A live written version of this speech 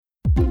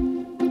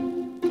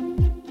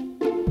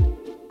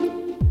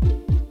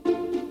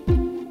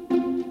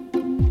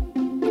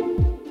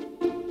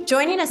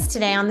Joining us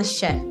today on The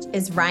Shift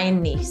is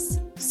Ryan Nece,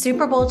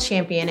 Super Bowl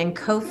champion and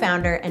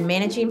co-founder and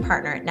managing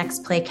partner at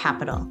Next Play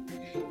Capital,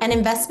 an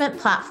investment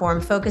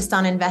platform focused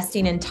on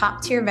investing in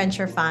top-tier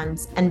venture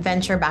funds and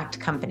venture-backed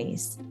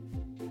companies.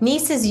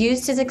 Nece has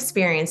used his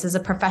experience as a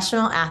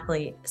professional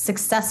athlete,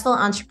 successful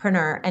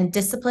entrepreneur, and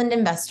disciplined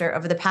investor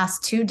over the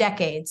past 2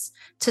 decades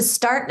to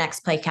start Next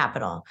Play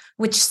Capital,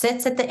 which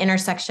sits at the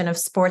intersection of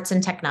sports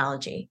and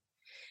technology.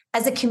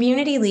 As a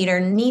community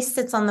leader, Nece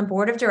sits on the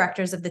board of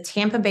directors of the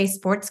Tampa Bay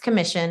Sports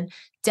Commission,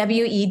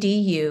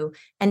 WEDU,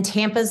 and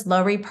Tampa's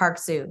Lowry Park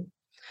Zoo.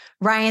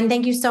 Ryan,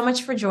 thank you so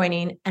much for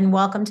joining and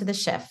welcome to The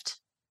Shift.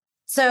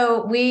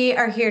 So we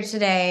are here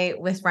today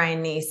with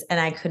Ryan Nece, and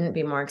I couldn't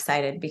be more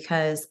excited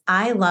because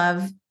I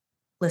love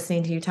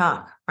listening to you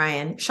talk,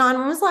 Ryan. Sean,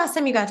 when was the last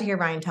time you got to hear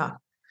Ryan talk?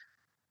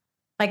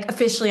 Like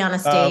officially on a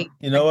stage?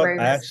 You know what?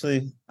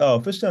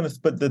 Officially on this,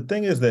 but the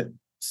thing is that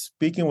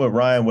speaking with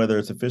Ryan, whether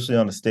it's officially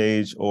on the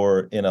stage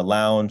or in a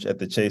lounge at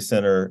the Chase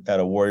Center at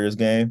a Warriors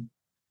game,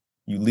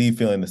 you leave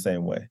feeling the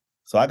same way.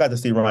 So I got to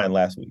see Ryan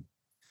last week,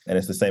 and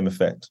it's the same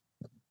effect.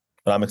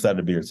 But I'm excited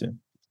to be here too.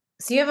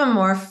 So you have a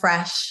more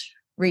fresh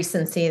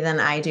recency than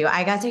I do.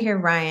 I got to hear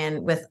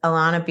Ryan with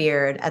Alana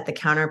Beard at the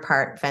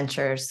Counterpart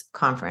Ventures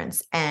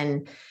conference,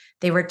 and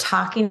they were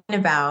talking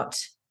about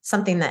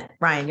something that,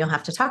 Ryan, you'll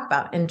have to talk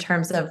about in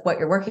terms of what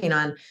you're working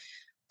on.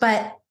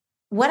 But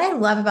what I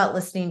love about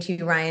listening to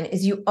you, Ryan,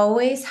 is you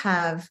always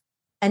have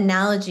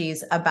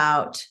analogies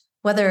about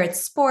whether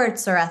it's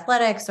sports or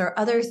athletics or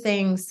other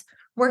things,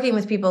 working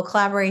with people,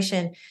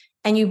 collaboration,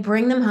 and you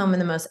bring them home in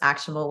the most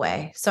actionable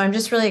way. So I'm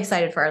just really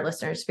excited for our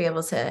listeners to be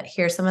able to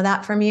hear some of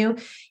that from you.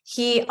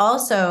 He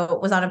also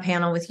was on a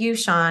panel with you,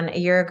 Sean, a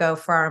year ago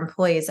for our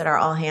employees at our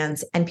All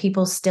Hands, and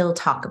people still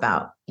talk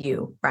about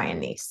you, Ryan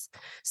Nece.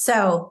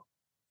 So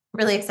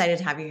really excited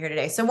to have you here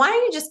today. So why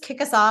don't you just kick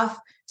us off?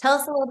 Tell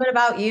us a little bit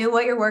about you,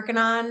 what you're working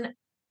on.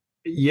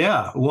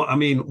 Yeah. Well, I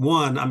mean,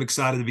 1, I'm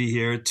excited to be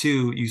here.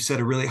 2, you set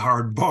a really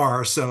hard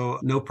bar, so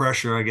no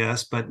pressure, I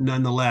guess. But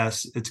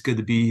nonetheless, it's good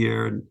to be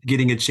here and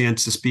getting a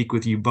chance to speak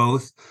with you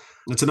both.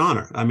 It's an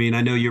honor. I mean,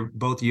 I know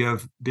you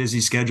have busy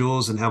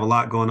schedules and have a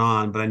lot going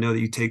on, but I know that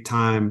you take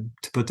time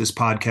to put this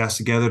podcast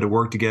together, to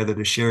work together,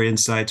 to share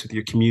insights with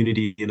your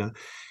community in a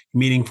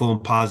meaningful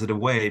and positive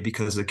way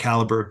because of the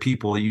caliber of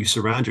people you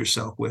surround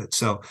yourself with.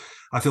 So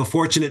I feel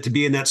fortunate to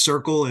be in that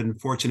circle and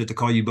fortunate to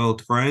call you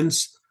both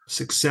friends.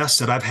 Success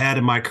that I've had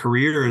in my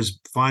career is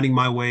finding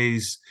my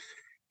ways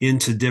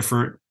into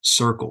different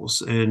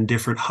circles and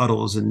different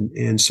huddles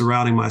and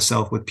surrounding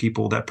myself with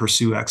people that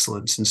pursue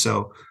excellence. And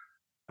so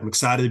I'm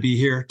excited to be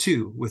here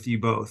too with you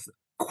both.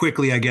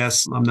 Quickly, I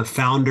guess, I'm the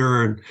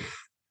founder and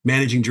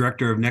managing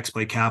director of Next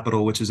Play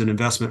Capital, which is an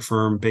investment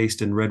firm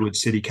based in Redwood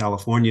City,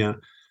 California.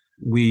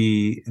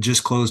 We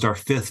just closed our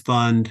 5th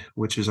fund,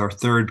 which is our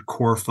 3rd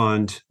core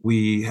fund.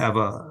 We have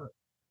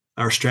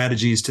our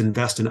strategy is to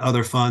invest in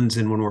other funds.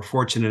 And when we're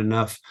fortunate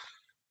enough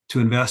to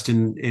invest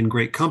in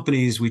great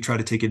companies, we try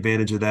to take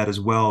advantage of that as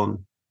well. And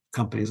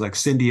companies like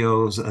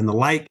Syndios and the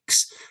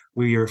likes,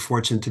 we are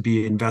fortunate to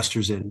be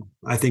investors in.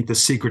 I think the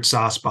secret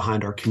sauce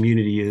behind our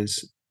community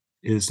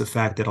is the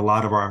fact that a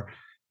lot of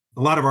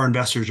our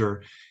investors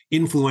are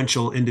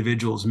influential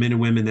individuals, men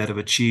and women that have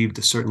achieved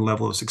a certain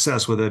level of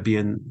success, whether it be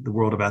in the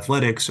world of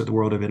athletics or the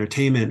world of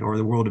entertainment or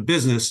the world of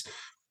business.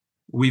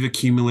 We've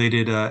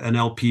accumulated an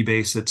LP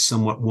base that's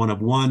somewhat one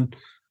of one.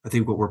 I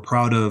think what we're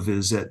proud of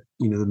is that,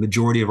 the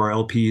majority of our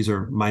LPs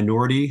are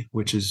minority,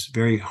 which is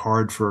very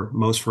hard for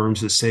most firms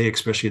to say,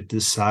 especially at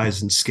this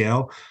size and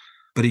scale.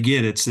 But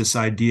again, it's this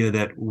idea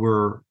that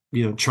we're,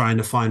 trying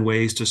to find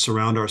ways to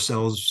surround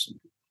ourselves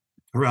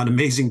around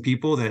amazing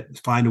people that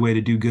find a way to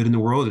do good in the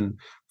world and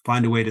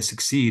find a way to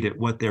succeed at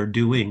what they're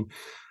doing.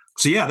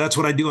 So yeah, that's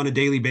what I do on a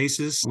daily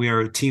basis. We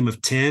are a team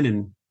of 10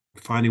 and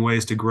finding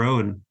ways to grow.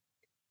 And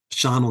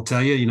Sean will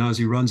tell you, as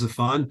he runs the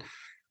fund,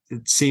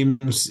 it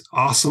seems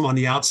awesome on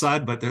the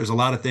outside, but there's a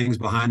lot of things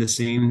behind the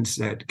scenes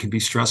that can be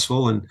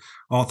stressful. And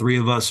all 3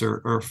 of us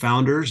are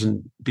founders,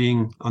 and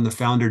being on the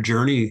founder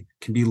journey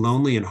can be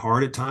lonely and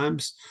hard at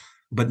times.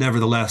 But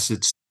nevertheless,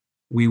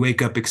 we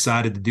wake up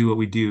excited to do what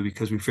we do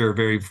because we feel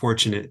very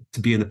fortunate to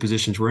be in the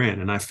positions we're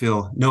in. And I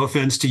feel, no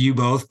offense to you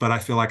both, but I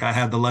feel like I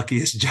have the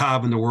luckiest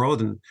job in the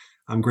world. And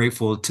I'm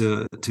grateful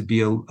to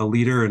be a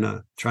leader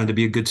and trying to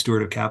be a good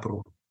steward of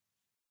capital.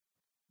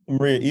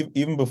 Maria,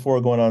 even before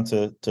going on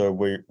to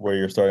where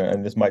you're starting,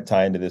 and this might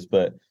tie into this,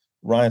 but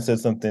Ryan said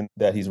something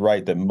that he's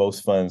right, that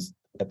most funds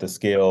at the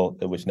scale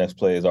at which Next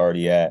Play is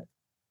already at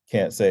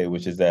can't say,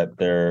 which is that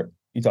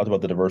you talked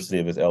about the diversity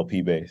of his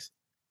LP base.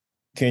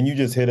 Can you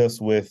just hit us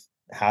with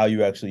how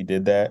you actually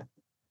did that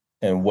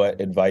and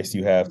what advice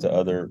you have to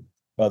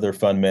other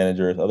fund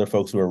managers, other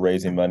folks who are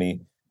raising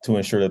money to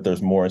ensure that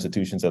there's more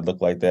institutions that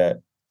look like that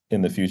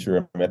in the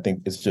future? I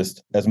think it's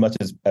just as much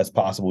as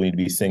possible, we need to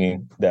be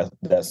singing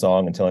that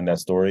song and telling that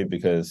story,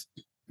 because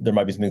there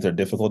might be some things that are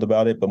difficult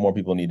about it, but more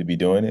people need to be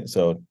doing it.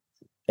 So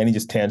any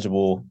just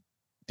tangible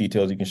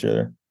details you can share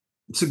there?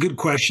 It's a good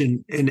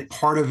question. And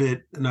part of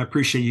it, and I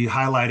appreciate you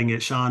highlighting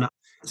it, Sean,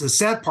 The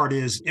sad part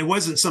is it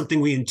wasn't something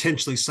we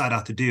intentionally sought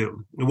out to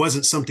do. It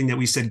wasn't something that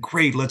we said,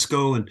 great, let's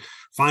go and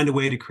find a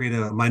way to create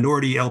a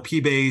minority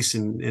LP base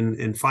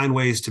and find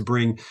ways to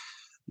bring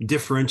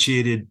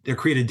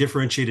create a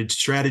differentiated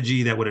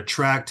strategy that would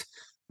attract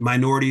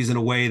minorities in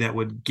a way that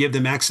would give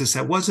them access.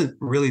 That wasn't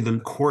really the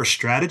core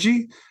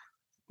strategy.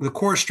 The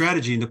core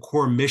strategy and the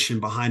core mission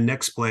behind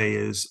Next Play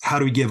is how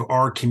do we give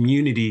our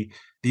community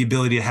the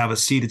ability to have a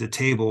seat at the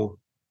table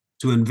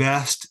to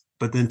invest,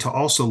 but then to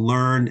also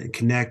learn and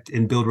connect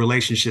and build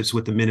relationships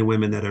with the men and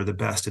women that are the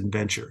best in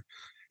venture.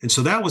 And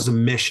so that was a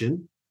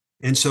mission.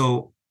 And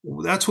so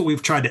that's what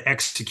we've tried to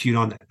execute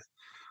on that.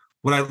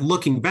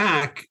 Looking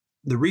back,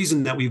 the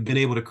reason that we've been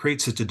able to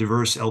create such a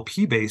diverse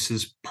LP base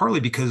is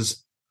partly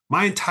because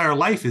my entire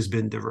life has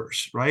been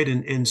diverse, right?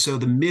 And so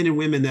the men and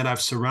women that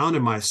I've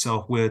surrounded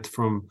myself with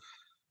from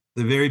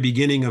the very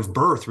beginning of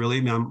birth,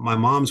 really, my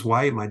mom's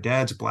white, my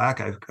dad's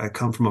black. I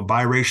come from a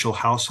biracial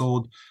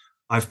household.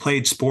 I've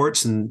played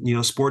sports,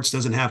 and sports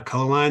doesn't have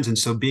color lines, and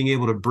so being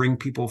able to bring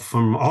people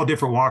from all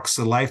different walks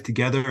of life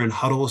together in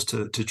huddles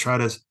to try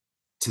to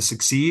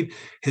succeed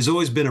has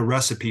always been a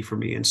recipe for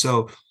me. And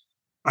so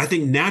I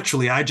think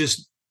naturally I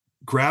just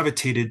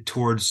gravitated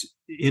towards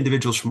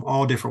individuals from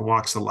all different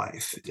walks of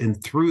life,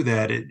 and through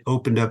that it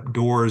opened up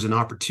doors and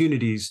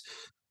opportunities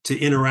to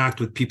interact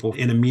with people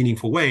in a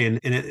meaningful way, and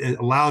it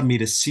allowed me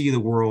to see the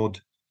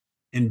world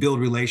and build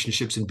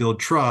relationships and build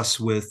trust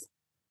with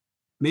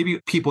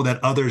maybe people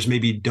that others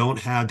maybe don't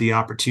have the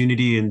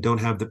opportunity and don't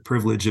have the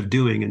privilege of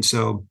doing. And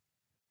so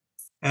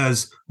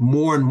as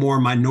more and more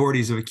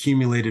minorities have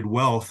accumulated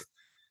wealth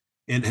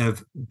and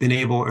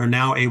are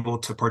now able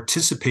to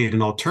participate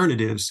in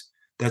alternatives,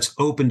 that's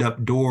opened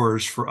up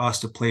doors for us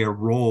to play a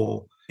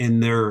role in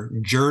their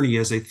journey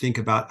as they think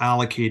about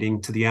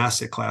allocating to the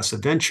asset class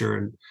of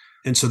venture.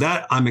 And so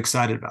that I'm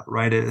excited about,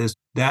 right? As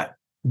that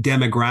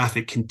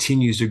demographic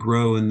continues to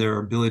grow in their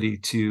ability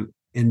to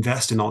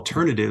invest in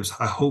alternatives,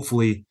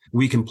 hopefully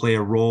we can play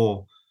a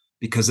role,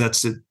 because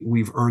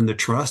we've earned the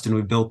trust and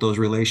we've built those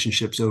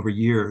relationships over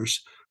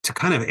years. To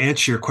kind of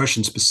answer your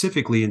question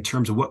specifically in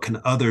terms of what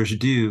can others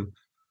do,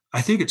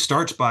 I think it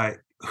starts by,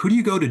 who do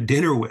you go to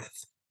dinner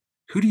with?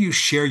 Who do you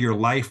share your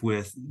life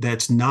with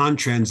that's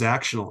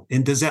non-transactional?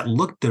 And does that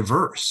look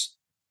diverse?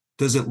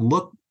 Does it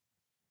look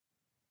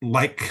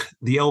like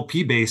the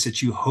LP base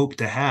that you hope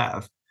to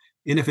have?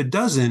 And if it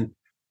doesn't,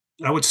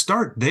 I would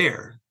start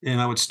there. And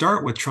I would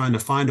start with trying to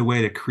find a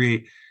way to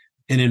create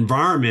an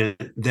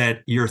environment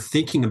that you're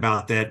thinking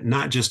about that,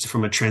 not just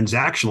from a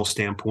transactional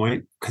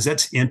standpoint, because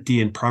that's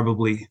empty and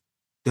probably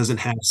doesn't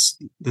have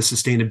the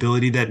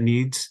sustainability that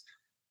needs,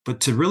 but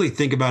to really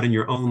think about in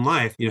your own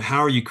life, how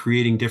are you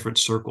creating different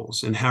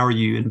circles and how are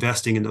you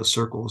investing in those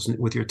circles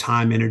with your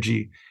time,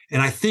 energy?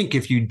 And I think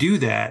if you do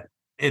that,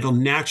 it'll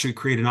naturally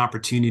create an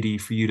opportunity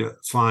for you to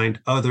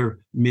find other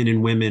men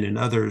and women and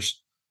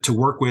others to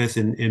work with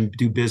and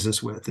do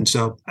business with. And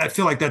so I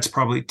feel like that's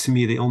probably, to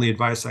me, the only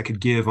advice I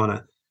could give on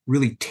a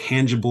really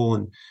tangible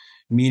and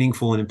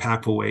meaningful and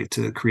impactful way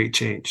to create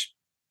change.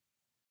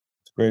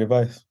 Great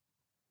advice.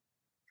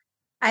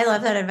 I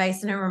love that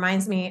advice. And it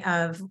reminds me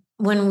of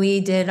when we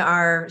did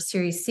our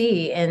Series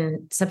C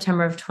in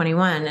September of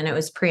 21, and it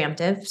was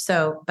preemptive.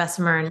 So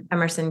Bessemer and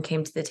Emerson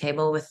came to the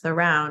table with the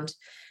round.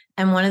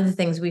 And one of the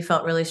things we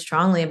felt really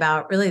strongly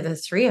about, really the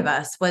three of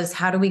us, was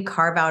how do we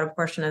carve out a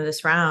portion of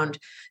this round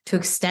to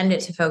extend it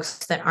to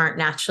folks that aren't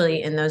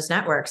naturally in those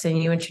networks?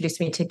 And you introduced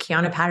me to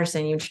Kiana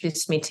Patterson, you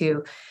introduced me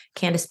to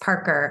Candace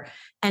Parker,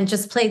 and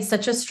just played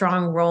such a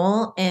strong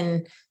role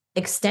in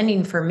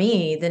extending for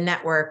me the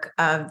network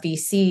of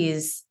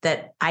VCs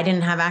that I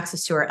didn't have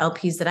access to, or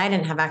LPs that I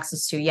didn't have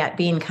access to yet,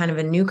 being kind of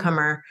a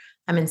newcomer.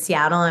 I'm in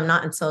Seattle. I'm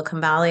not in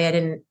Silicon Valley. I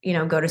didn't,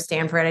 go to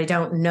Stanford. I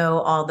don't know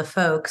all the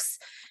folks.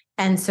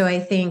 And so I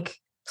think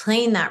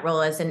playing that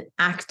role as an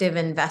active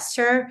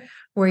investor,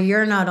 where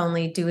you're not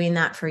only doing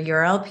that for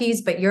your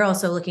LPs, but you're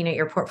also looking at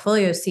your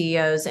portfolio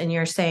CEOs and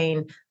you're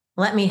saying,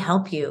 let me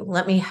help you.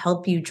 Let me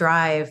help you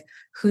drive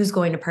who's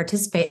going to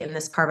participate in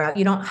this carve out.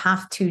 You don't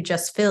have to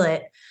just fill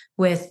it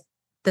with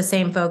the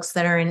same folks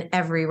that are in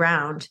every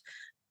round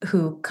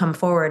who come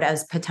forward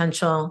as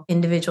potential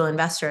individual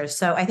investors.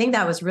 So I think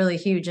that was really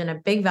huge and a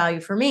big value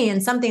for me,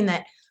 and something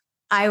that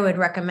I would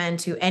recommend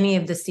to any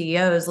of the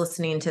CEOs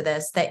listening to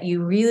this, that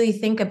you really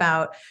think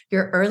about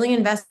your early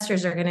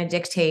investors are going to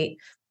dictate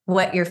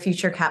what your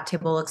future cap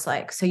table looks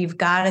like. So you've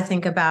got to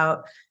think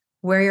about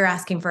where you're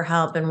asking for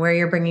help and where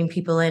you're bringing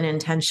people in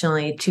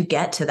intentionally to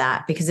get to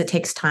that, because it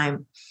takes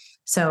time.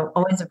 So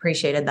always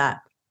appreciated that.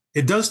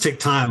 It does take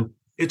time.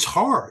 It's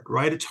hard,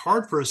 right? It's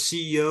hard for a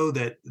CEO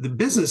that the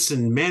business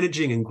and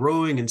managing and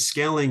growing and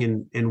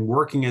scaling and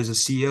working as a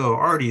CEO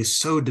already is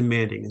so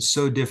demanding and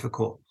so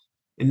difficult.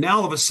 And now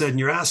all of a sudden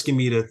you're asking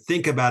me to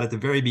think about at the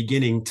very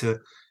beginning to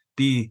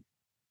be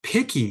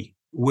picky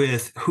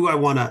with who I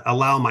want to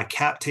allow my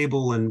cap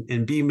table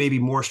and be maybe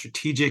more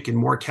strategic and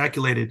more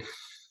calculated,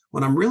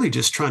 when I'm really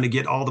just trying to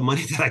get all the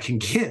money that I can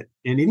get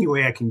in any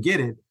way I can get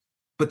it.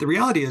 But the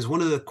reality is,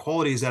 one of the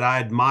qualities that I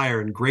admire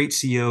in great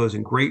CEOs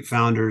and great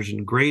founders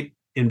and great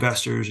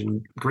investors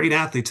and great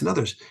athletes and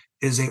others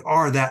is they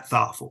are that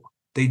thoughtful.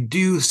 They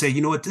do say,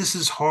 you know what, this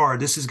is hard.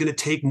 This is going to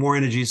take more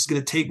energy. It's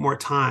going to take more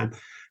time.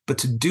 But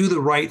to do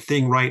the right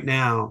thing right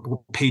now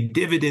will pay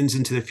dividends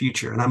into the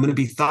future. And I'm going to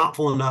be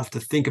thoughtful enough to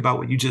think about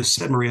what you just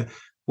said, Maria.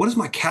 What does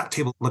my cap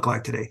table look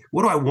like today?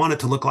 What do I want it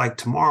to look like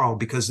tomorrow?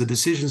 Because the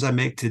decisions I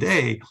make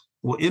today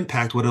will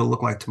impact what it'll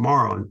look like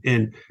tomorrow.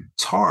 And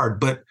it's hard,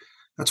 but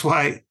that's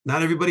why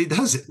not everybody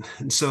does it.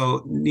 And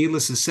so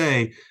needless to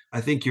say,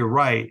 I think you're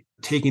right.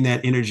 Taking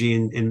that energy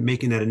and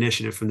making that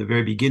initiative from the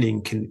very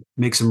beginning can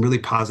make some really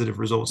positive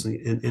results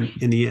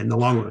in the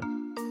long run.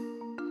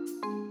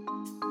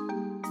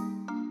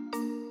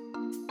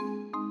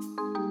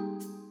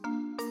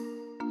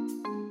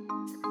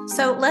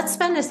 So let's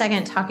spend a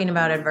second talking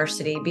about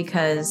adversity,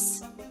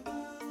 because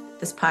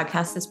this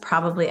podcast is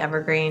probably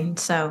evergreen.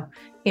 So,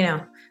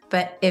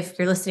 but if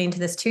you're listening to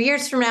this 2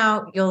 years from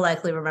now, you'll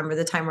likely remember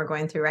the time we're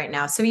going through right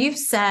now. So you've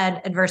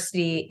said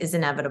adversity is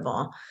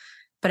inevitable,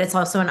 but it's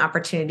also an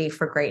opportunity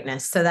for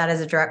greatness. So that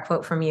is a direct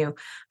quote from you.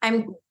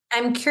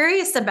 I'm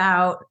curious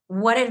about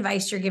what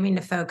advice you're giving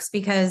to folks,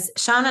 because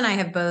Sean and I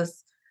have both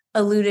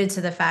alluded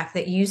to the fact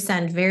that you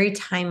send very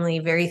timely,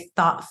 very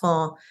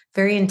thoughtful,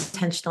 very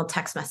intentional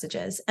text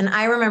messages. And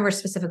I remember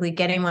specifically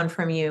getting one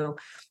from you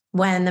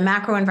when the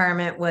macro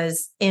environment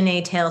was in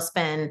a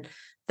tailspin.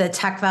 The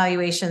tech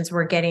valuations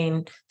were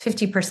getting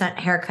 50%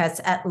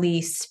 haircuts at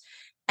least.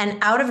 And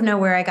out of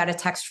nowhere, I got a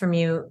text from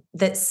you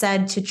that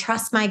said to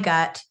trust my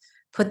gut,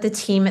 put the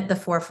team at the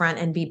forefront,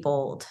 and be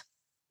bold.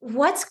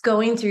 What's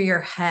going through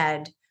your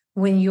head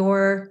when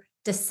you're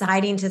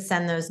deciding to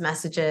send those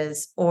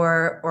messages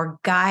or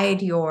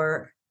guide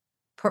your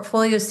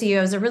portfolio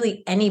CEOs, or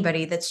really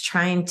anybody that's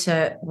trying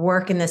to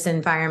work in this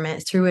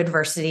environment through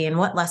adversity? And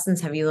what lessons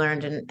have you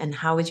learned, and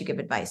how would you give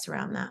advice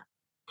around that?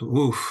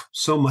 Oof,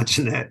 so much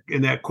in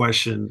that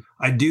question.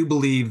 I do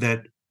believe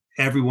that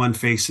everyone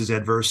faces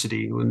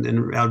adversity,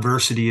 and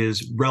adversity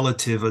is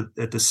relative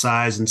at the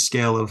size and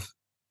scale of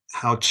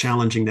how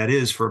challenging that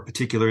is for a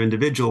particular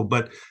individual.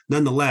 But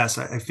nonetheless,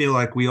 I feel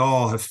like we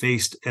all have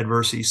faced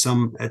adversity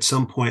at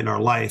some point in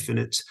our life. And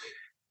it's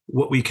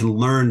what we can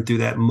learn through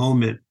that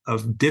moment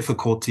of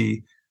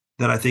difficulty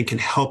that I think can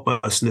help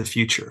us in the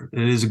future.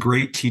 And it is a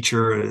great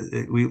teacher.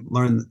 We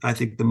learn, I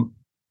think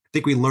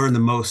we learn the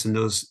most in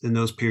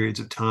those periods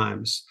of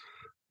times.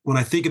 When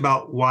I think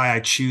about why I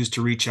choose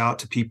to reach out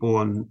to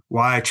people and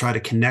why I try to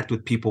connect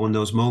with people in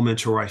those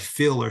moments where I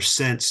feel or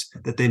sense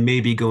that they may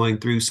be going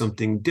through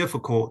something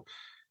difficult,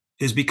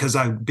 is because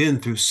I've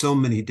been through so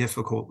many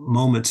difficult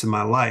moments in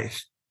my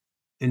life,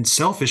 and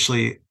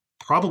selfishly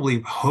probably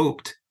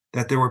hoped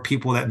that there were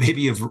people that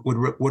maybe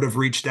would have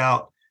reached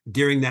out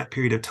during that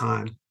period of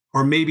time,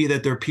 or maybe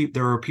that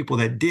there were people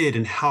that did,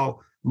 and how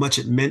much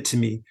it meant to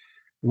me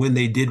when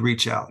they did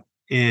reach out,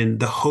 and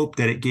the hope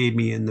that it gave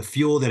me and the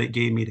fuel that it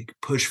gave me to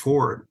push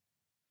forward.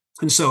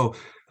 And so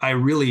I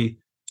really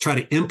try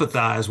to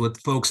empathize with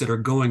folks that are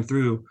going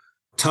through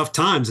tough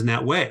times in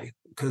that way,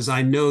 because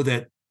I know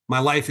that my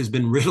life has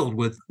been riddled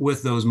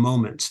with those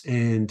moments,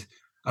 and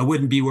I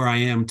wouldn't be where I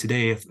am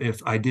today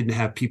if I didn't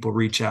have people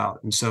reach out.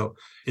 And so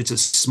it's a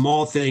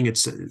small thing,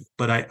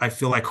 but I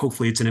feel like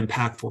hopefully it's an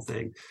impactful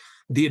thing.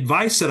 The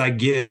advice that I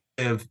give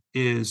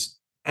is,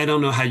 I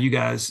don't know how you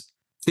guys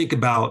think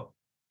about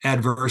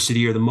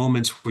adversity or the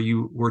moments where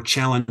you were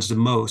challenged the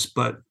most,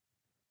 but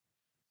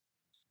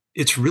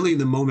it's really in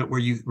the moment where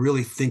you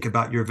really think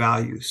about your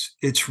values.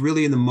 It's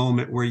really in the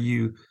moment where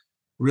you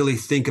really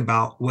think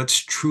about what's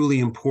truly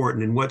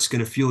important and what's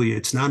going to fuel you.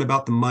 It's not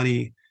about the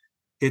money.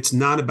 It's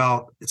not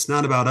about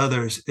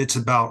others. It's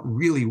about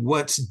really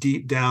what's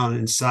deep down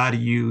inside of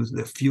you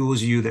that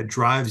fuels you, that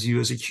drives you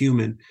as a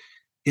human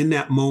in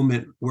that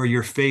moment where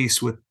you're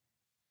faced with,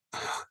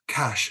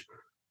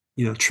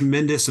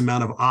 tremendous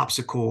amount of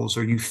obstacles,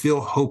 or you feel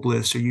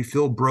hopeless, or you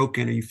feel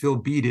broken, or you feel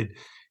beaten.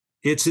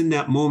 It's in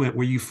that moment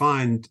where you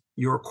find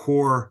your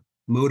core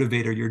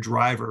motivator, your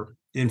driver.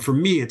 And for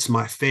me, it's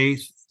my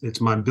faith.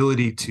 It's my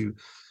ability to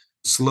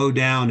slow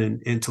down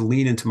and to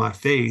lean into my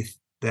faith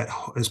that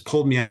has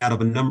pulled me out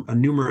of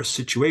numerous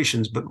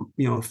situations. But,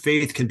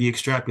 faith can be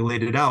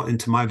extrapolated out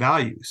into my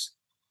values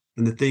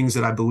and the things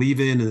that I believe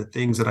in and the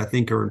things that I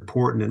think are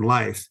important in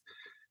life.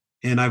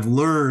 And I've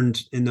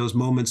learned in those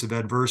moments of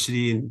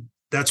adversity, and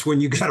that's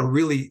when you got to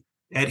really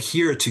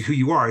adhere to who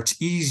you are.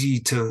 It's easy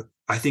to,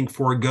 I think,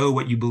 forego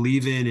what you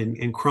believe in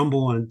and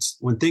crumble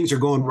when things are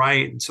going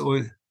right. And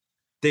so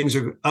things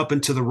are up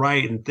and to the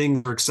right and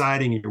things are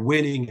exciting and you're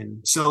winning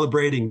and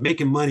celebrating,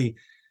 making money.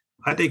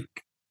 I think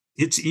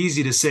it's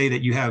easy to say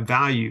that you have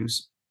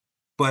values,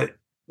 but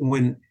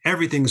when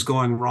everything's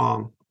going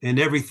wrong and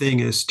everything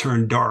is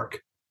turned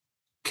dark,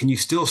 can you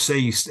still say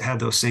you have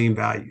those same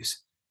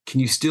values? Can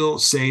you still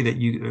say that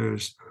you are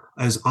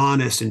as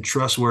honest and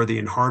trustworthy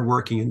and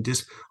hardworking and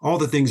just all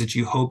the things that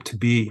you hope to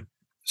be?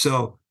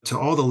 So to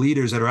all the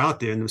leaders that are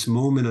out there in this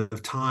moment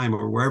of time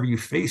or wherever you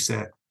face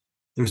that,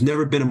 there's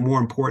never been a more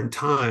important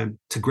time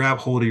to grab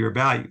hold of your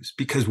values,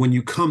 because when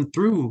you come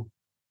through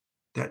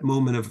that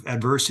moment of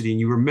adversity and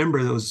you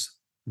remember those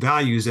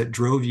values that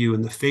drove you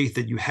and the faith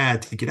that you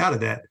had to get out of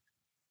that,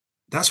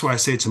 that's why I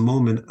say it's a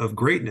moment of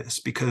greatness,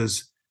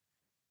 because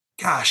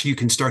gosh, you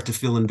can start to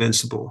feel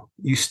invincible.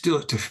 You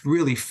still to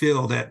really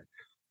feel that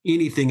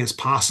anything is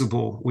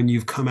possible when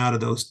you've come out of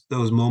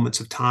those moments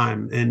of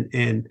time,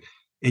 and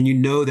you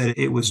know that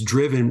it was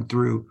driven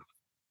through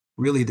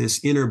really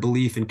this inner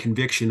belief and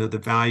conviction of the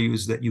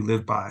values that you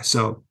live by.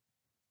 So,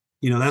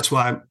 that's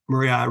why,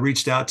 Maria, I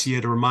reached out to you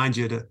to remind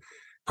you to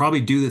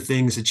probably do the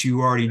things that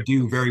you already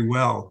do very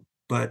well,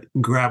 but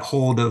grab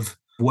hold of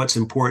what's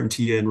important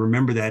to you and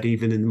remember that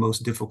even in the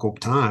most difficult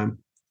time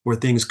where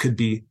things could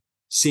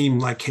seem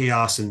like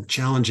chaos and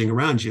challenging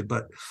around you.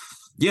 But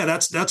yeah,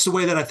 that's the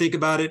way that I think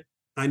about it.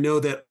 I know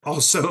that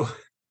also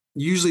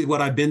usually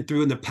what I've been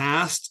through in the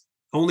past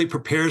only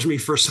prepares me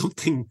for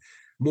something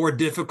more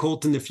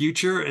difficult in the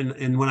future.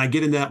 And when I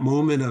get in that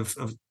moment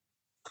of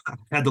I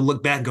had to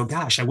look back and go,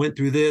 gosh, I went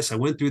through this, I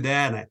went through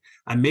that, and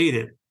I made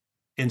it.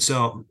 And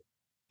so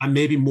I'm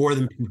maybe more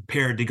than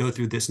prepared to go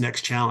through this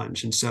next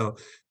challenge. And so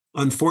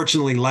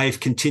unfortunately, life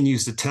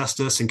continues to test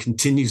us and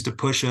continues to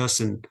push us.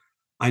 And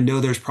I know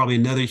there's probably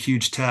another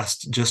huge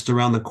test just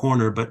around the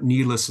corner, but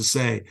needless to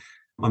say,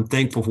 I'm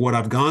thankful for what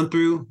I've gone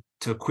through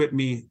to equip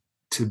me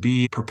to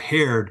be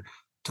prepared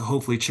to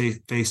hopefully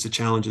face the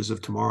challenges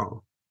of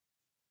tomorrow.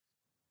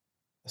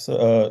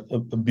 So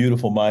a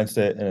beautiful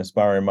mindset, an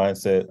inspiring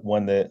mindset,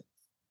 one that,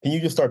 can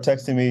you just start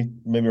texting me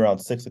maybe around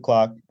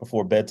 6:00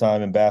 before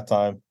bedtime and bath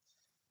time?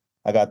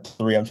 I got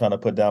 3 I'm trying to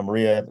put down.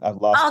 Maria, I've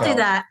lost count. I'll do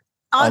that.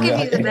 I'll give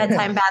you the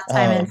bedtime, bath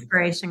time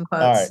inspiration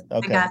quotes. All right.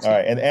 Okay. I got you. All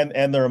right.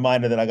 And the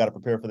reminder that I got to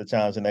prepare for the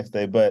challenge the next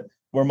day. But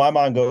where my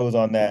mind goes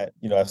on that,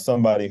 as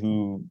somebody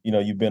who,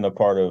 you've been a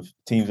part of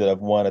teams that have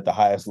won at the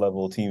highest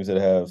level, teams that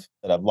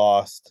have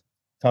lost,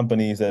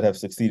 companies that have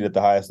succeeded at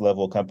the highest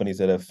level, companies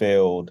that have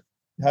failed.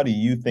 How do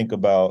you think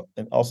about,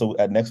 and also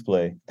at Next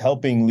Play,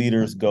 helping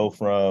leaders go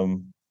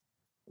from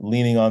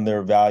leaning on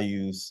their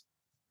values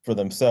for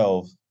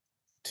themselves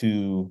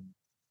to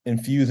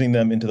infusing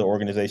them into the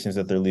organizations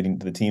that they're leading,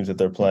 the teams that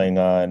they're playing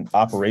on,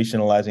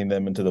 operationalizing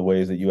them into the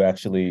ways that you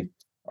actually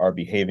are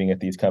behaving at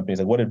these companies?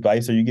 Like, what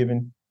advice are you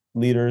giving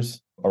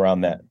leaders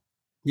around that?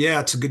 Yeah,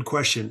 it's a good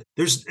question.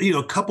 There's,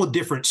 a couple of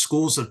different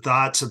schools of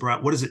thoughts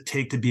about what does it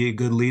take to be a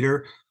good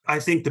leader. I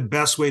think the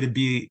best way to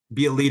be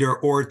a leader,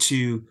 or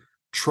to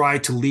try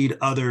to lead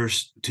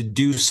others to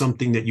do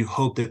something that you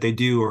hope that they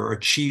do, or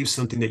achieve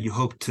something that you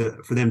hope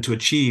for them to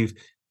achieve,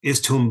 is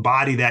to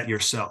embody that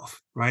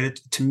yourself, right?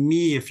 To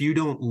me, if you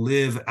don't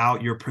live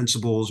out your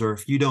principles, or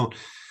if you don't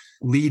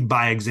lead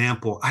by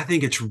example, I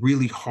think it's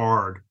really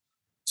hard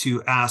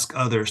to ask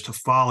others to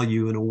follow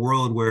you in a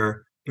world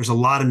where there's a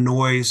lot of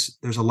noise,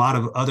 there's a lot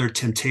of other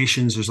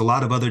temptations, there's a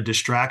lot of other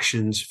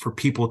distractions for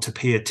people to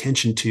pay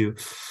attention to.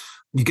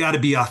 You got to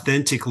be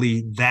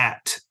authentically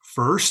that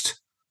first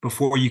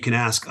before you can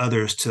ask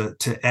others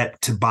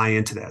to buy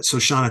into that. So,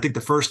 Sean, I think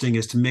the first thing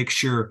is to make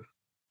sure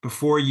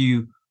before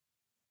you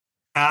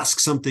ask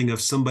something of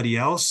somebody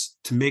else,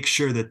 to make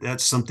sure that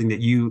that's something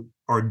that you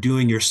are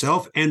doing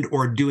yourself, and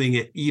or doing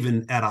it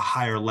even at a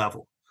higher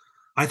level.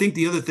 I think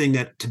the other thing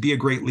that to be a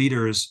great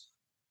leader is,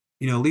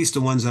 at least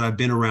the ones that I've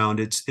been around,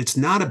 it's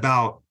not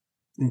about,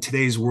 in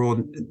today's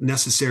world,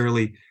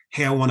 necessarily,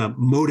 hey, I want to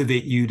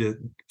motivate you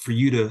for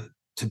you to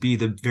be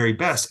the very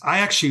best. I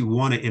actually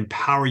want to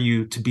empower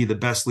you to be the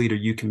best leader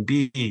you can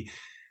be.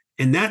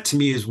 And that, to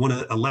me, is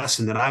a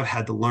lesson that I've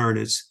had to learn.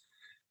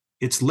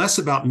 It's less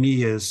about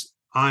me as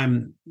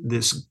I'm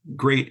this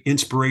great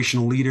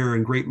inspirational leader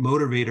and great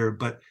motivator,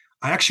 but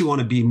I actually want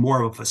to be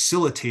more of a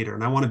facilitator,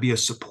 and I want to be a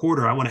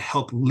supporter. I want to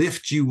help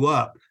lift you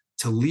up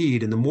to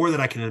lead. And the more that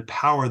I can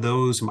empower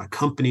those in my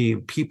company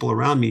and people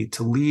around me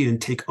to lead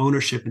and take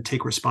ownership and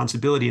take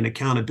responsibility and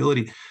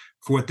accountability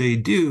for what they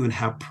do and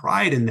have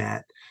pride in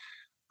that,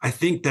 I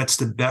think that's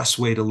the best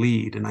way to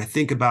lead. And I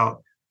think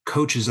about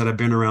coaches that I've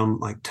been around,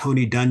 like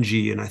Tony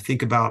Dungy, and I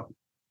think about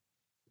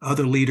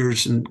other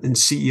leaders and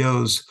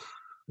CEOs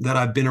that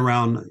I've been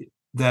around,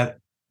 that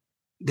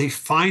they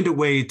find a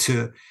way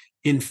to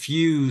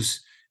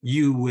infuse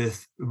you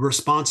with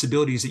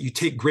responsibilities that you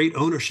take great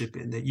ownership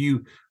in, that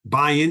you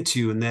buy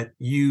into, and that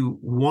you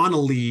want to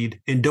lead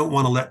and don't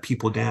want to let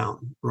people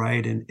down,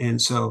 right?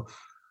 And so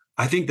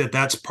I think that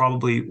that's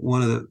probably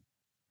one of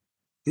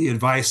the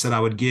advice that I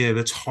would give.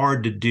 It's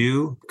hard to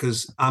do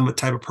because I'm a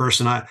type of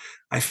person,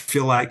 I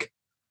feel like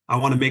I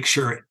want to make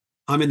sure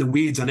I'm in the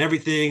weeds on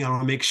everything. I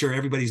want to make sure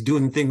everybody's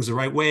doing things the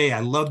right way. I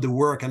love to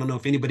work. I don't know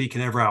if anybody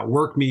can ever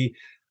outwork me,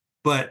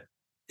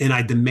 and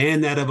I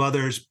demand that of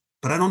others,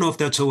 but I don't know if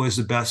that's always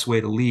the best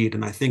way to lead.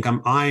 And I think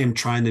I am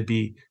trying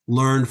to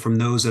learn from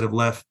those that have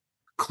left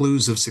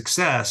clues of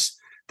success.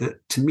 That,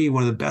 to me,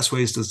 one of the best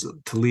ways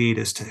to lead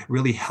is to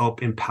really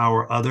help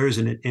empower others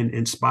and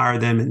inspire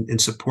them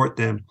and support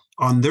them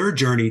on their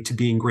journey to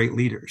being great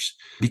leaders.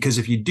 Because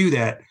if you do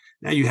that,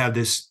 now you have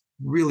this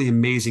really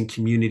amazing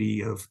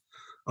community of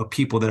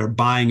people that are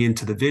buying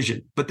into the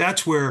vision. But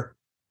that's where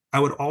I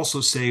would also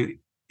say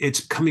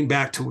it's coming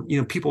back to,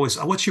 people always,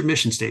 oh, what's your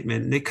mission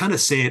statement? And they kind of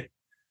say it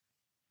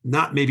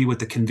not maybe with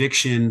the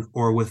conviction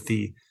or with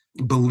the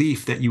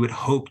belief that you would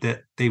hope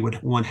that they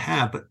would want to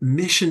have. But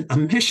a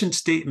mission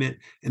statement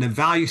and a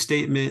value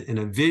statement and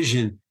a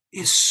vision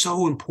is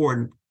so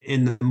important.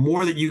 And the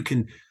more that you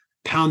can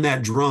pound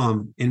that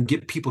drum and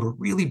get people to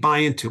really buy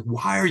into,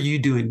 why are you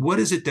doing? What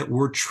is it that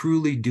we're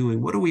truly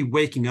doing? What are we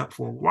waking up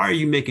for? Why are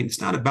you making?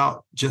 It's not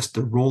about just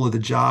the role of the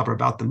job or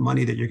about the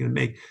money that you're going to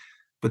make,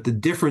 but the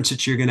difference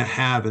that you're going to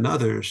have in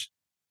others.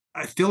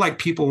 I feel like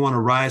people want to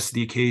rise to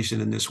the occasion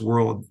in this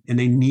world, and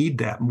they need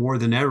that more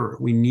than ever.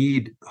 We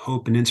need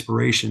hope and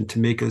inspiration to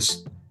make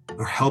us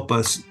or help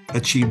us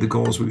achieve the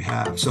goals we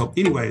have. So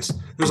anyways,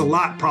 there's a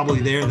lot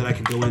probably there that I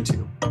could go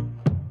into.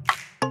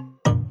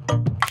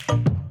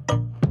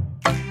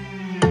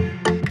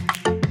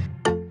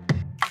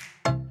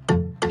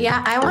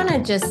 Yeah, I want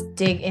to just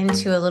dig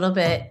into a little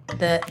bit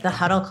the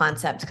huddle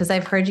concept, because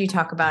I've heard you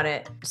talk about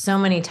it so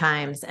many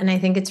times. And I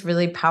think it's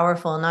really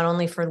powerful, not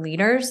only for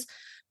leaders,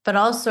 but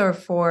also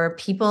for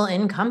people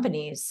in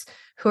companies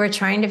who are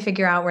trying to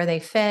figure out where they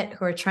fit,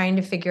 who are trying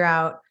to figure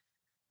out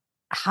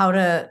how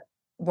to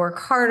work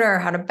harder,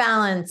 how to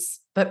balance,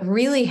 but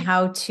really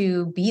how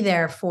to be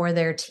there for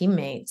their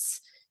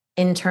teammates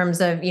in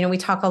terms of, we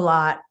talk a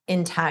lot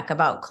in tech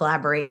about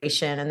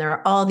collaboration, and there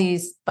are all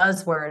these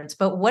buzzwords,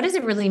 but what does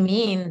it really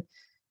mean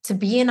to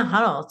be in a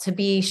huddle, to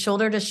be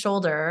shoulder to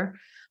shoulder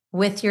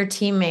with your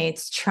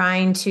teammates,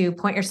 trying to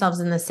point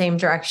yourselves in the same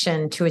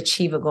direction to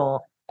achieve a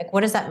goal? Like,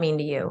 what does that mean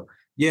to you?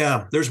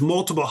 Yeah, there's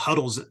multiple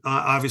huddles,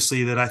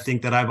 obviously, that I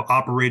think that I've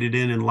operated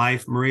in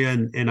life, Maria.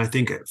 And I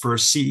think for a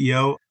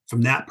CEO,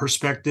 from that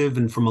perspective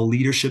and from a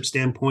leadership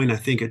standpoint, I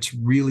think it's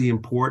really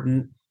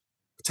important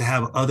to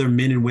have other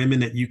men and women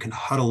that you can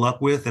huddle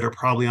up with that are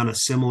probably on a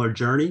similar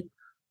journey.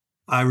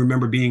 I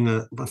remember being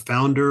a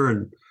founder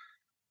and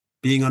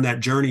being on that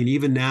journey. And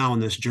even now on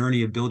this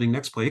journey of building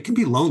Next Play, it can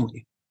be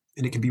lonely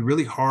and it can be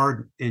really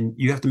hard. And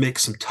you have to make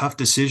some tough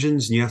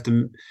decisions, and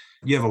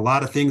you have a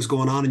lot of things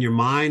going on in your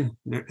mind.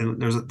 And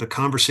there's the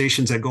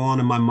conversations that go on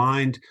in my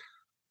mind.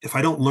 If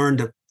I don't learn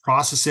to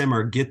process them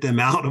or get them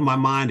out of my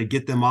mind, to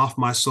get them off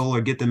my soul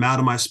or get them out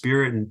of my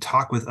spirit and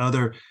talk with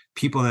other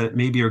people that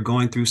maybe are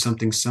going through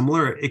something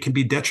similar, it can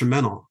be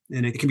detrimental,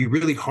 and it can be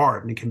really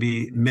hard, and it can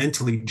be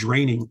mentally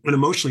draining and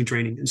emotionally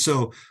draining. And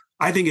so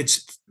I think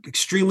it's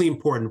extremely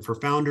important for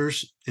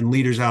founders and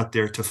leaders out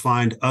there to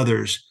find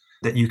others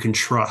that you can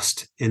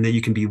trust and that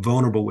you can be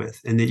vulnerable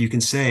with, and that you can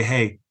say,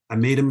 hey, I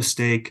made a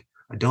mistake.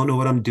 I don't know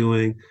what I'm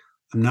doing.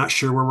 I'm not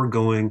sure where we're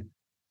going.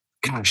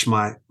 Gosh,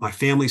 my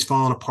family's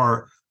falling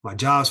apart. My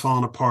job's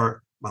falling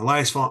apart. My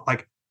life's falling.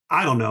 Like,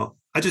 I don't know.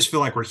 I just feel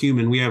like we're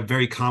human. We have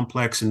very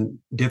complex and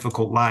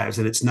difficult lives,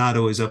 and it's not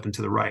always up and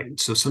to the right.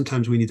 So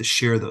sometimes we need to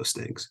share those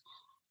things.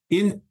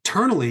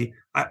 Internally,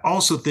 I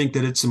also think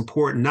that it's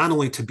important not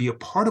only to be a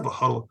part of a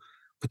huddle,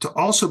 but to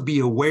also be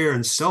aware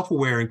and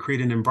self-aware and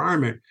create an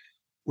environment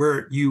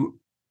where you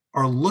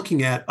are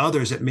looking at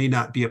others that may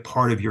not be a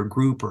part of your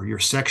group or your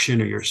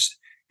section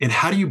and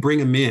how do you bring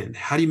them in?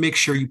 How do you make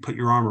sure you put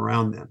your arm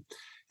around them?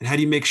 And how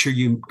do you make sure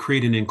you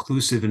create an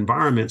inclusive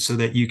environment so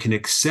that you can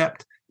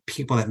accept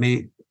people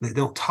that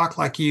don't talk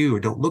like you or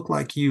don't look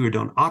like you or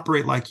don't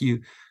operate like you,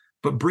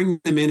 but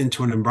bring them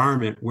into an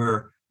environment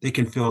where they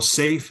can feel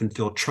safe and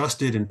feel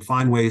trusted and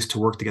find ways to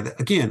work together.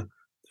 Again,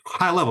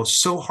 high level,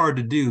 so hard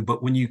to do,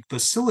 but when you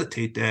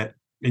facilitate that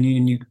and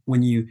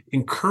when you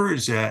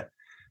encourage that,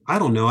 I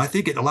don't know. I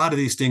think a lot of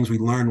these things we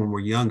learn when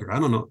we're younger. I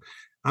don't know.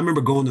 I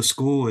remember going to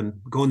school and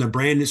going to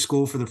brand new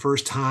school for the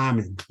first time.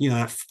 And,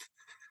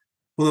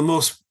 one of the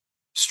most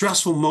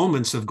stressful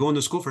moments of going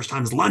to school first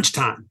time is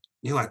lunchtime.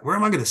 You're like, where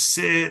am I going to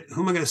sit?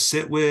 Who am I going to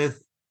sit with?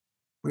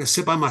 I'm going to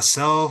sit by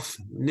myself.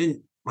 And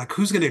then, like,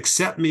 who's going to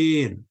accept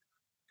me? And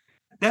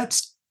that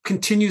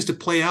continues to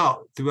play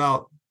out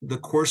throughout the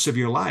course of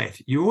your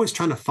life. You're always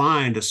trying to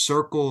find a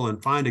circle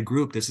and find a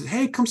group that says,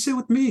 hey, come sit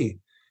with me.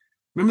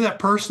 Remember that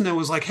person that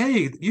was like,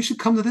 hey, you should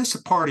come to this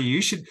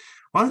party.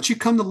 Why don't you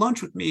come to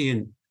lunch with me?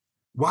 And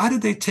why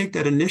did they take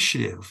that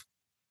initiative?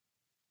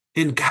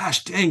 And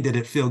gosh, dang, did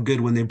it feel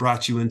good when they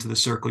brought you into the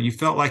circle? You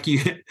felt like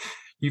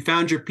you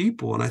found your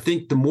people. And I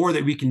think the more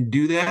that we can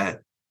do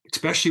that,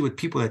 especially with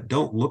people that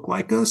don't look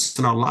like us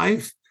in our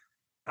life,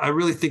 I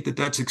really think that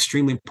that's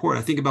extremely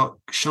important. I think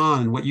about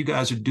Sean and what you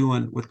guys are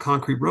doing with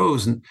Concrete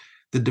Rose and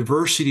the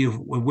diversity of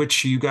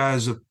which you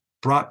guys have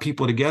brought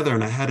people together.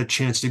 And I had a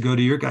chance to go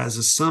to your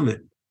guys'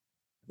 summit.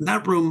 And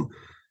that room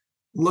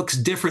looks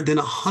different than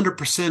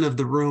 100% of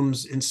the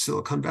rooms in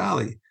Silicon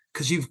Valley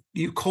because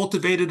you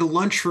cultivated a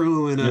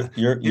lunchroom and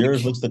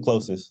yours looks the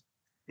closest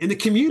in the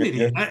community.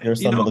 Your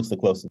summit looks the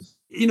closest.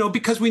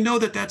 Because we know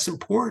that that's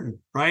important,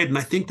 right? And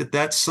I think that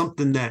that's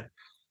something that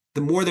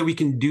the more that we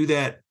can do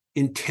that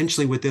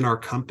intentionally within our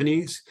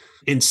companies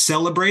and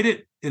celebrate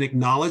it and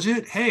acknowledge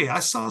it. Hey, I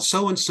saw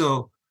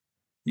so-and-so,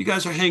 you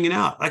guys are hanging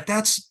out. Like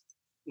I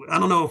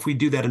don't know if we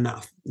do that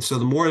enough. So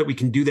the more that we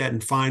can do that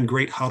and find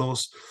great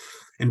huddles,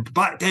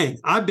 but dang,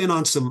 I've been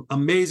on some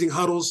amazing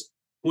huddles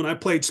when I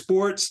played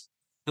sports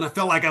and I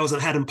felt like I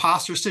had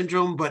imposter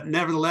syndrome, but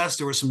nevertheless,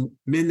 there were some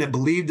men that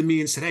believed in me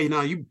and said,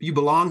 hey, you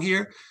belong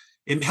here,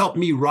 and helped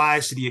me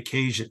rise to the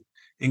occasion.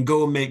 and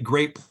go and make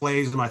great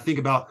plays. When I think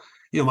about,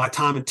 my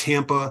time in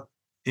Tampa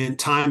and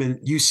time in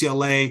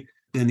UCLA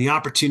and the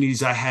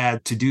opportunities I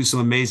had to do some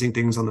amazing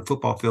things on the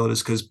football field,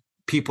 is because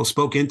people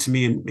spoke into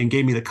me and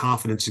gave me the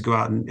confidence to go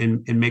out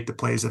and make the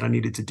plays that I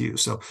needed to do.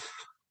 So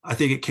I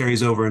think it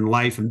carries over in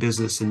life and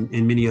business and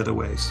in many other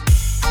ways.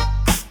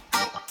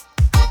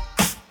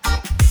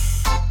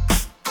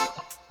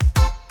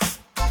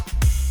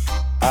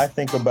 I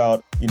think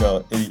about,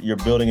 you're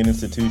building an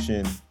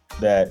institution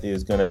that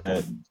is going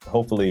to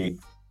hopefully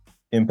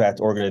impact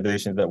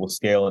organizations that will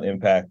scale and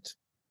impact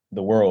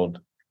the world.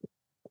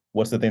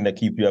 What's the thing that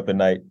keeps you up at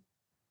night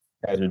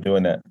as you're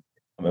doing that?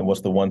 And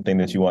what's the one thing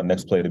that you want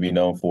Next Play to be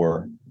known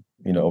for,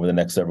 over the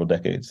next several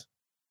decades?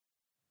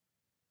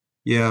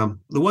 Yeah.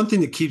 The one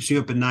thing that keeps me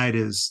up at night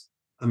is,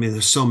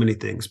 there's so many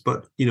things,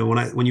 but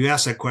when you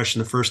ask that question,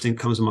 the first thing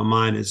that comes to my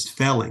mind is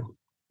failing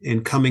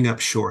and coming up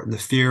short, and the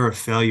fear of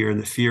failure and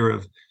the fear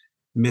of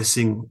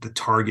missing the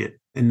target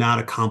and not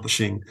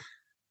accomplishing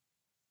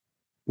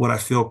what I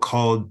feel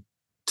called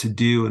to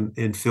do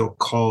and feel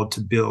called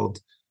to build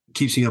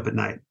keeps me up at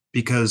night,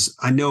 because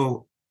I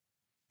know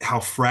how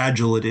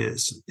fragile it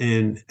is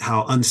and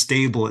how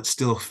unstable it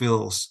still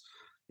feels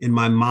in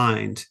my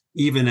mind,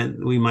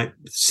 we might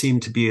seem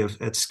to be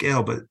at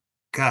scale, but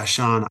gosh,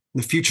 Sean,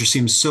 the future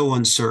seems so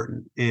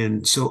uncertain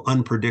and so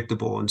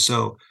unpredictable. And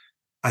so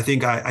I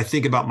think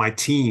about my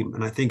team,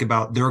 and I think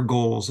about their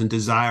goals and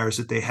desires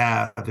that they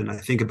have. And I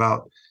think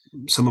about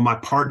some of my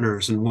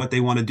partners and what they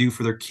want to do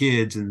for their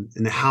kids, and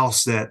the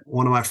house that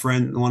one of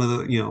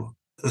the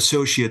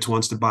associates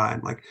wants to buy.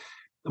 And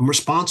I'm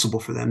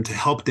responsible for them to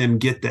help them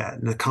get that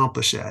and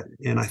accomplish that.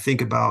 And I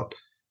think about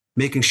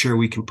making sure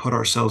we can put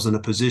ourselves in a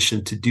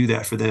position to do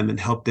that for them and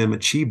help them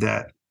achieve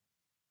that.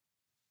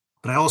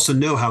 But I also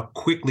know how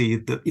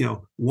quickly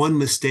one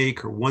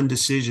mistake or one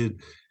decision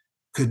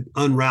could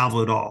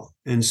unravel it all.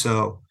 And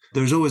so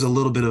there's always a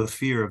little bit of a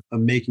fear of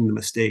making the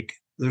mistake.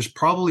 There's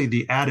probably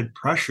the added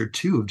pressure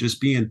too of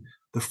just being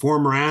the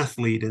former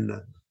athlete and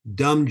the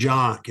dumb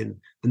jock, and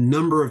the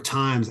number of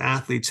times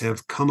athletes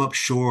have come up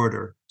short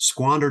or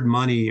squandered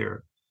money,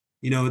 or,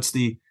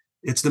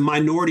 it's the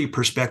minority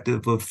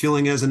perspective of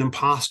feeling as an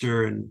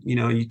imposter. And,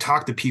 you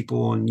talk to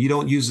people and you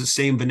don't use the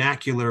same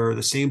vernacular or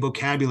the same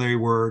vocabulary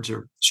words,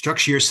 or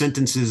structure your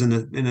sentences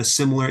in a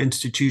similar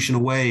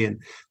institutional way,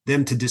 and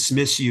them to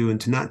dismiss you and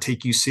to not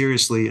take you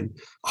seriously. And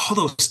all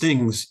those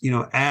things,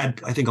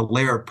 add, I think, a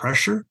layer of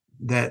pressure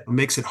that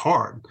makes it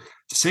hard.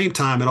 At the same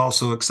time, it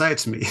also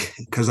excites me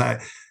because I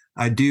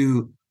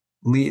don't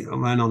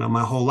know,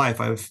 my whole life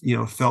I've,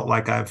 felt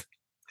like I've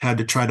had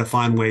to try to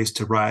find ways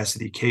to rise to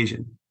the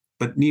occasion.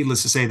 But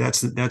needless to say,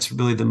 that's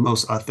really the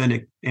most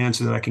authentic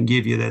answer that I can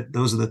give you, that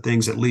those are the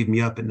things that leave me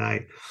up at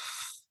night.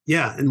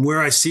 Yeah. And where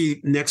I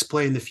see Next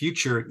Play in the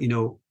future,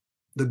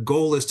 the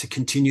goal is to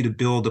continue to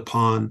build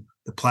upon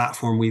the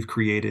platform we've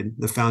created,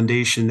 the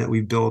foundation that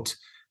we've built.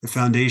 The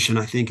foundation,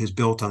 I think, is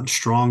built on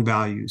strong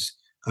values,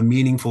 a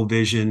meaningful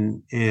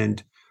vision,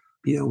 and,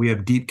 we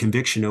have deep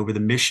conviction over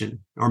the mission.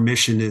 Our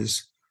mission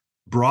is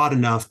broad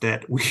enough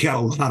that we got a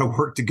lot of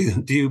work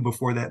to do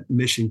before that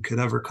mission could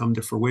ever come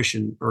to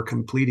fruition, or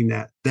completing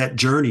that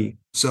journey.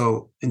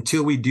 So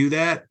until we do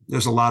that,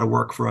 there's a lot of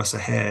work for us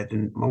ahead,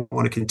 and I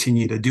want to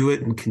continue to do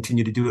it and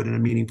continue to do it in a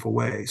meaningful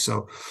way.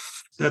 So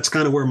that's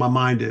kind of where my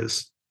mind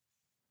is.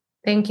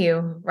 Thank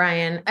you,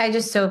 Ryan. I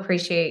just so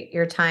appreciate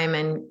your time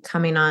and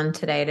coming on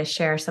today to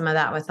share some of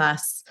that with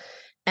us.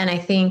 And I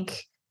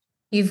think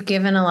you've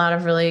given a lot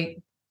of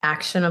really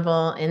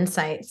actionable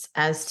insights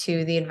as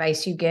to the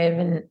advice you give,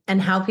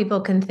 and how people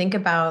can think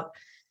about,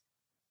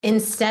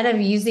 instead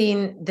of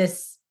using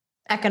this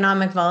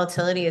economic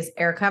volatility as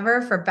air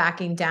cover for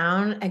backing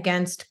down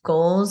against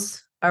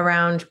goals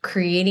around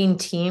creating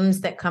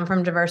teams that come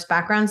from diverse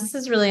backgrounds, this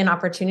is really an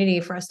opportunity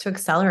for us to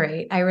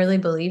accelerate. I really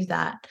believe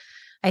that.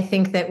 I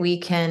think that we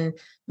can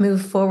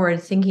move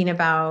forward thinking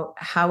about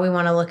how we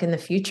want to look in the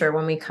future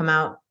when we come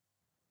out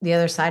the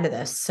other side of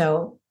this.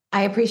 So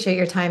I appreciate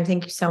your time.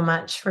 Thank you so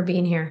much for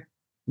being here.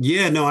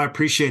 Yeah, no, I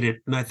appreciate it.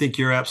 And I think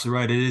you're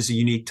absolutely right. It is a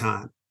unique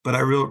time. But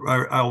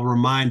I'll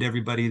remind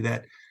everybody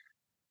that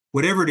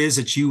whatever it is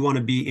that you want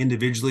to be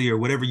individually, or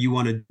whatever you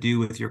want to do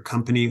with your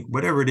company,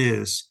 whatever it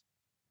is,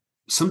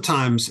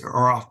 sometimes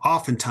or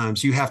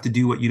oftentimes you have to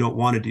do what you don't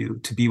want to do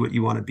to be what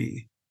you want to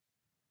be.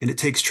 And it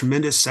takes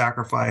tremendous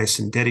sacrifice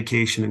and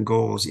dedication and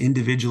goals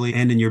individually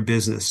and in your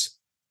business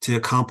to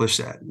accomplish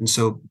that. And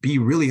so be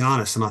really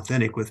honest and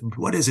authentic with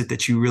what is it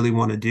that you really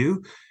want to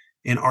do?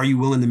 And are you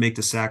willing to make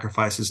the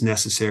sacrifices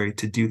necessary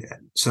to do that?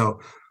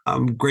 So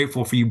I'm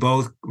grateful for you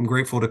both. I'm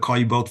grateful to call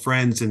you both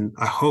friends, and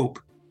I hope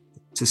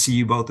to see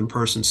you both in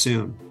person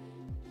soon.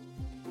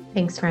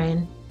 Thanks,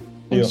 Ryan.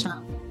 Thanks,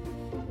 Sean.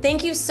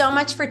 Thank you so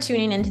much for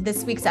tuning into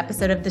this week's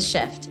episode of The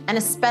Shift, and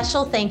a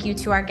special thank you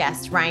to our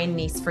guest, Ryan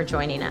Nece, for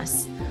joining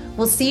us.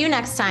 We'll see you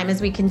next time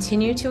as we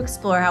continue to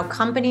explore how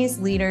companies,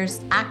 leaders,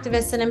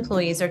 activists, and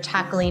employees are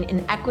tackling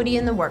inequity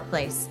in the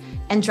workplace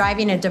and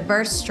driving a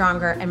diverse,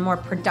 stronger, and more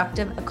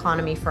productive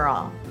economy for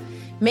all.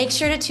 Make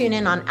sure to tune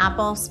in on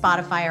Apple,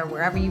 Spotify, or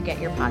wherever you get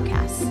your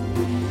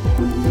podcasts.